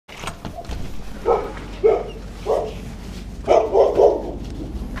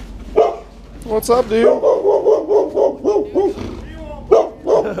What's up, dude?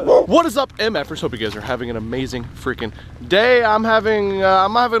 What is up, MFers? Hope you guys are having an amazing freaking day. I'm having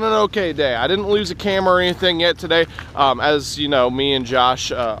an okay day. I didn't lose a camera or anything yet today. As you know, me and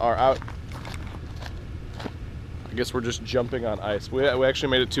Josh are out. I guess we're just jumping on ice. We actually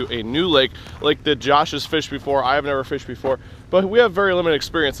made it to a new lake that Josh has fished before. I have never fished before, but we have very limited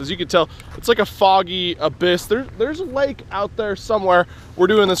experience. As you can tell, it's like a foggy abyss. There's a lake out there somewhere. We're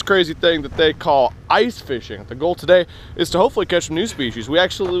doing this crazy thing that they call ice fishing. The goal today is to hopefully catch some new species. We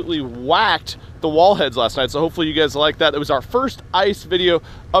absolutely whacked the wallheads last night, so hopefully you guys like that. It was our first ice video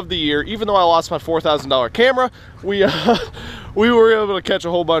of the year. Even though I lost my $4,000 camera, we were able to catch a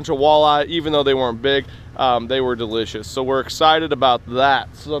whole bunch of walleye, even though they weren't big. They were delicious, so we're excited about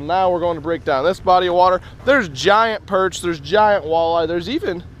that. So now we're going to break down this body of water. There's giant perch, there's giant walleye, there's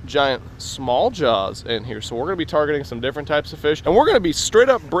even giant small jaws in here. So we're going to be targeting some different types of fish, and we're going to be straight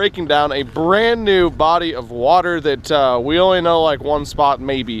up breaking down a brand new body of water that we only know like one spot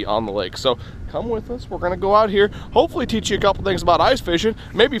maybe on the lake. So come with us. We're going to go out here, hopefully teach you a couple things about ice fishing,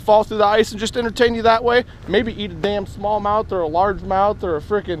 maybe fall through the ice and just entertain you that way, maybe eat a damn smallmouth or a largemouth or a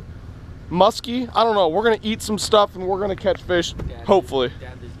freaking muskie. I don't know. We're gonna eat some stuff and we're gonna catch fish. Dad, hopefully.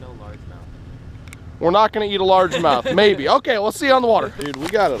 Dad, there's no largemouth. We're not gonna eat a largemouth. Maybe. Okay, we'll see you on the water. Dude, we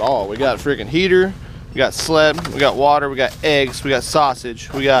got it all. We got a freaking heater, we got sled, we got water, we got eggs, we got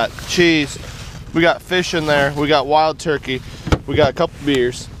sausage, we got cheese, we got fish in there, we got wild turkey, we got a couple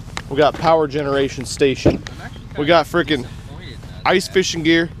beers, we got power generation station, we got freaking ice fishing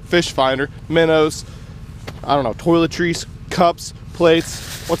gear, fish finder, minnows, I don't know, toiletries, cups, plates.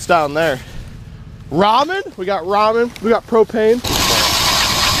 What's down there? Ramen? We got ramen. We got propane.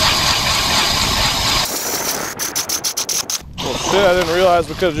 Well, shit, I didn't realize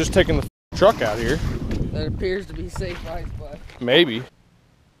we could have just taken the truck out here. That appears to be safe ice, but maybe.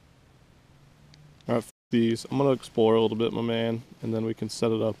 All right, these. I'm gonna explore a little bit, my man, and then we can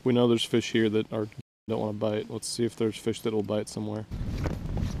set it up. We know there's fish here that don't want to bite. Let's see if there's fish that will bite somewhere.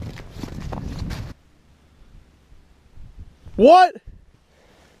 What?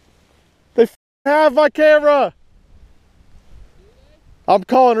 They have my camera. I'm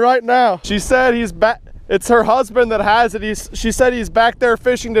calling right now. She said he's back. It's her husband that has it. She said he's back there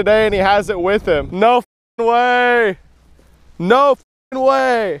fishing today and he has it with him. No way. No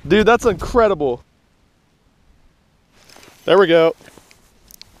way. Dude, that's incredible. There we go.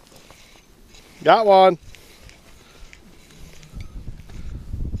 Got one.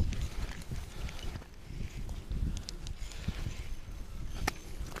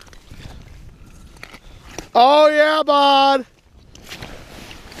 Oh yeah, bud.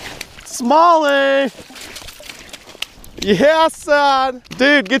 Smallie. Yeah, son.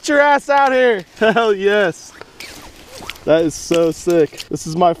 Dude, get your ass out here. Hell yes. That is so sick. This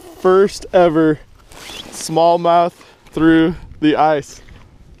is my first ever smallmouth through the ice.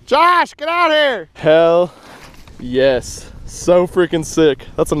 Josh, get out here. Hell yes. So freaking sick.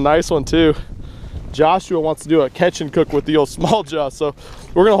 That's a nice one too. Joshua wants to do a catch and cook with the old small jaw, so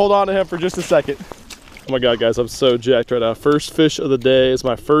we're gonna hold on to him for just a second. Oh my God, guys, I'm so jacked right now. First fish of the day is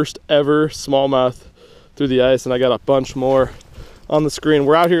my first ever smallmouth through the ice, and I got a bunch more on the screen.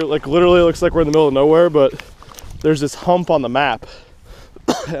 We're out here, like literally looks like we're in the middle of nowhere, but there's this hump on the map.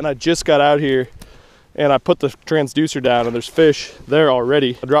 And I just got out here and I put the transducer down and there's fish there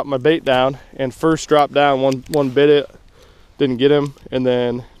already. I dropped my bait down and first dropped down, one bit it, didn't get him, and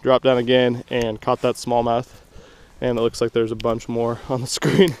then dropped down again and caught that smallmouth. And it looks like there's a bunch more on the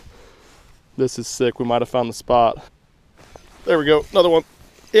screen. This is sick. We might have found the spot. There we go. Another one.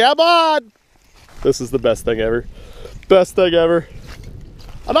 Yeah, bud. This is the best thing ever. Best thing ever.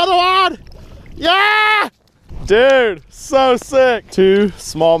 Another one. Yeah. Dude, so sick. 2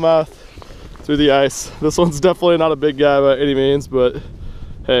 smallmouth through the ice. This one's definitely not a big guy by any means, but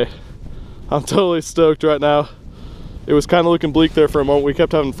hey, I'm totally stoked right now. It was kind of looking bleak there for a moment. We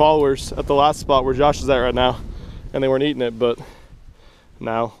kept having followers at the last spot where Josh is at right now, and they weren't eating it, but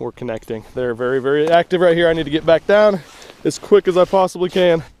now we're connecting. They're very, very active right here. I need to get back down as quick as I possibly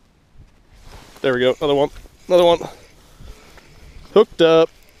can. There we go, another one, another one. Hooked up.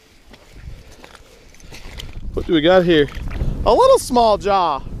 What do we got here? A little small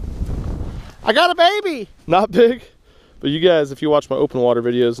jaw. I got a baby. Not big, but you guys, if you watch my open water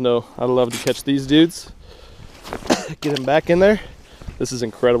videos, know I love to catch these dudes. Get him back in there. This is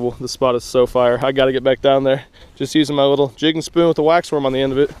incredible. This spot is so fire. I got to get back down there. Just using my little jig and spoon with a wax worm on the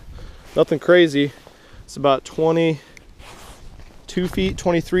end of it. Nothing crazy. It's about 22 feet,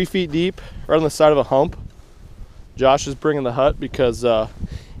 23 feet deep, right on the side of a hump. Josh is bringing the hut because,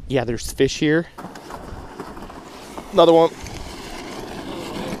 yeah, there's fish here. Another one.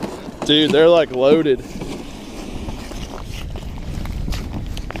 Dude, they're like loaded.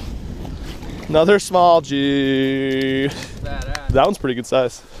 Another small G. Badass. That one's pretty good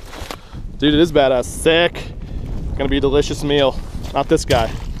size. Dude, it is badass. Sick. Gonna be a delicious meal. Not this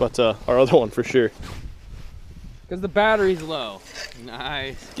guy, but our other one for sure. Because the battery's low.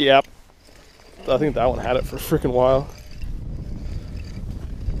 Nice. Yep. I think that one had it for a freaking while.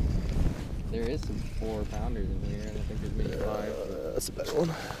 There is some 4-pounders in here, and I think there's maybe 5. That's a better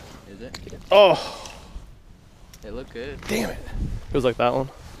one. Is it? Oh, It looked good. damn it. It was like that one.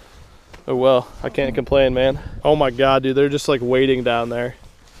 Oh well, I can't complain, man. Oh my God, dude, they're just like waiting down there.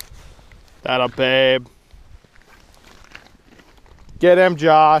 That a babe. Get him,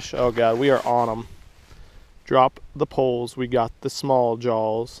 Josh. Oh God, we are on them. Drop the poles. We got the small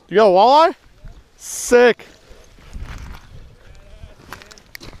jaws. You got a walleye? Sick.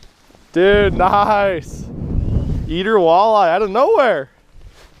 Dude, nice. Eater walleye out of nowhere.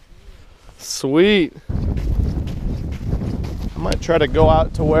 Sweet. I might try to go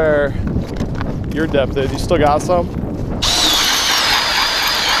out to where your depth is. You still got some?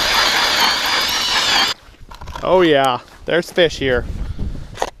 Oh yeah, there's fish here.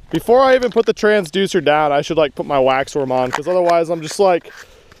 Before I even put the transducer down, I should like put my wax worm on, because otherwise I'm just like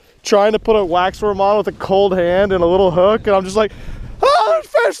trying to put a wax worm on with a cold hand and a little hook, and I'm just like, oh, there's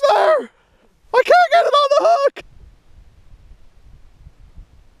fish there! I can't get it on the hook!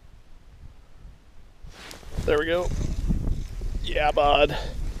 There we go. Yeah, bud.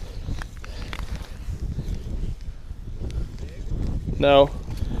 No.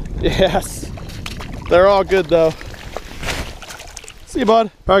 Yes. They're all good though. See you,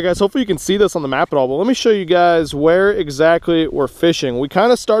 bud. All right, guys, hopefully you can see this on the map at all, but let me show you guys where exactly we're fishing. We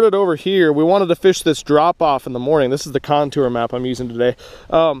kind of started over here. We wanted to fish this drop off in the morning. This is the contour map I'm using today.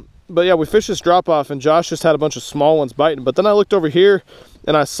 But yeah, we fished this drop off and Josh just had a bunch of small ones biting. But then I looked over here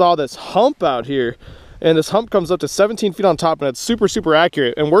and I saw this hump out here. And this hump comes up to 17 feet on top, and it's super, super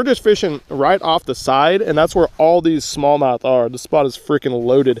accurate. And we're just fishing right off the side, and that's where all these smallmouth are. The spot is freaking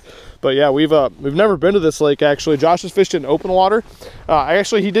loaded. But yeah, we've never been to this lake, actually. Josh has fished in open water.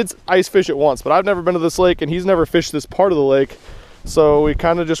 He did ice fish it once, but I've never been to this lake, and he's never fished this part of the lake. So we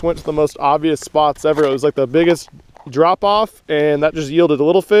kind of just went to the most obvious spots ever. It was like the biggest drop off, and that just yielded a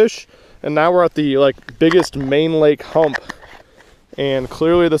little fish. And now we're at the like biggest main lake hump. And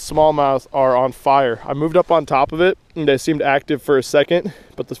clearly the smallmouth are on fire. I moved up on top of it and they seemed active for a second,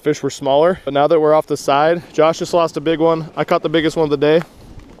 but the fish were smaller. But now that we're off the side, Josh just lost a big one. I caught the biggest one of the day.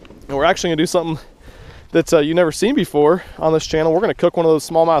 And we're actually gonna do something that's you never seen before on this channel. We're gonna cook one of those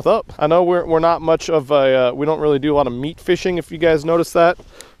smallmouth up. I know we're not much of a, we don't really do a lot of meat fishing, if you guys notice that,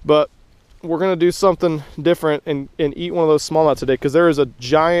 but we're gonna do something different and eat one of those smallmouth today, because there is a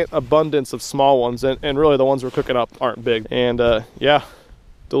giant abundance of small ones, and really the ones we're cooking up aren't big. And yeah,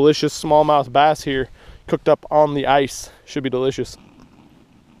 delicious smallmouth bass here cooked up on the ice. Should be delicious.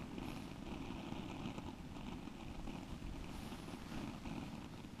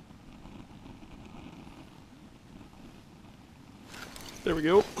 There we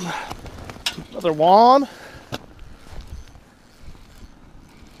go. Another one.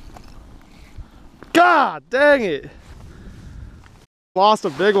 God dang it. Lost a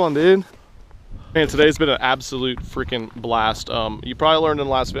big one, dude. Man, today's been an absolute freaking blast. You probably learned in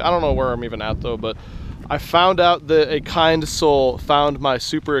the last video, I don't know where I'm even at though, but I found out that a kind soul found my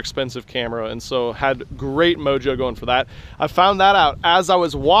super expensive camera, and so had great mojo going for that. I found that out as I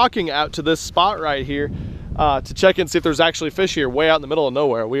was walking out to this spot right here to check and see if there's actually fish here, way out in the middle of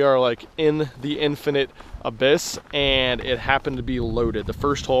nowhere. We are like in the infinite abyss, and it happened to be loaded. The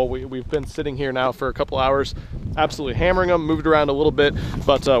first hole, we've been sitting here now for a couple hours, absolutely hammering them, moved around a little bit,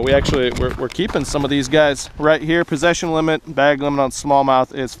 but we're keeping some of these guys right here. Possession limit, bag limit on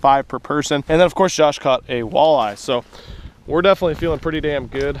smallmouth is 5 per person. And then of course Josh caught a walleye, so we're definitely feeling pretty damn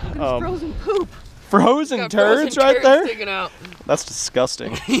good. Frozen poop. Frozen turds right there? Sticking out. That's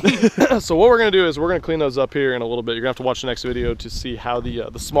disgusting. So what we're gonna do is we're gonna clean those up here in a little bit. You're gonna have to watch the next video to see how the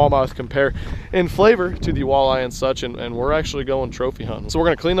smallmouth compare in flavor to the walleye and such, and we're actually going trophy hunting. So we're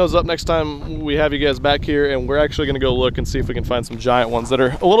gonna clean those up next time we have you guys back here, and we're actually gonna go look and see if we can find some giant ones that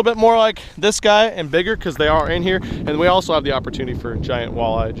are a little bit more like this guy and bigger, because they are in here. And we also have the opportunity for giant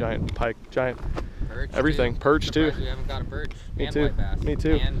walleye, giant pike, giant perch, everything. Perch too. We haven't got a perch. Me and too. White bass. Me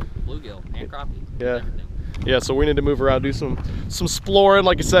too. And bluegill and crappie. Yeah. Everything. Yeah, so we need to move around, do some exploring.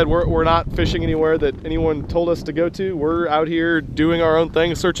 Like I said, we're not fishing anywhere that anyone told us to go to. We're out here doing our own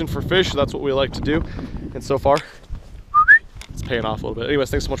thing, searching for fish. That's what we like to do. And so far, it's paying off a little bit. Anyways,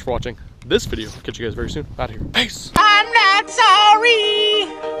 thanks so much for watching this video. I'll catch you guys very soon. Out of here. Peace. I'm not sorry.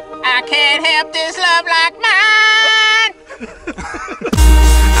 I can't help this love like mine.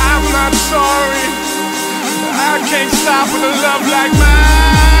 I'm not I'm sorry. I can't stop with a love like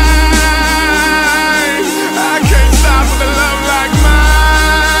mine.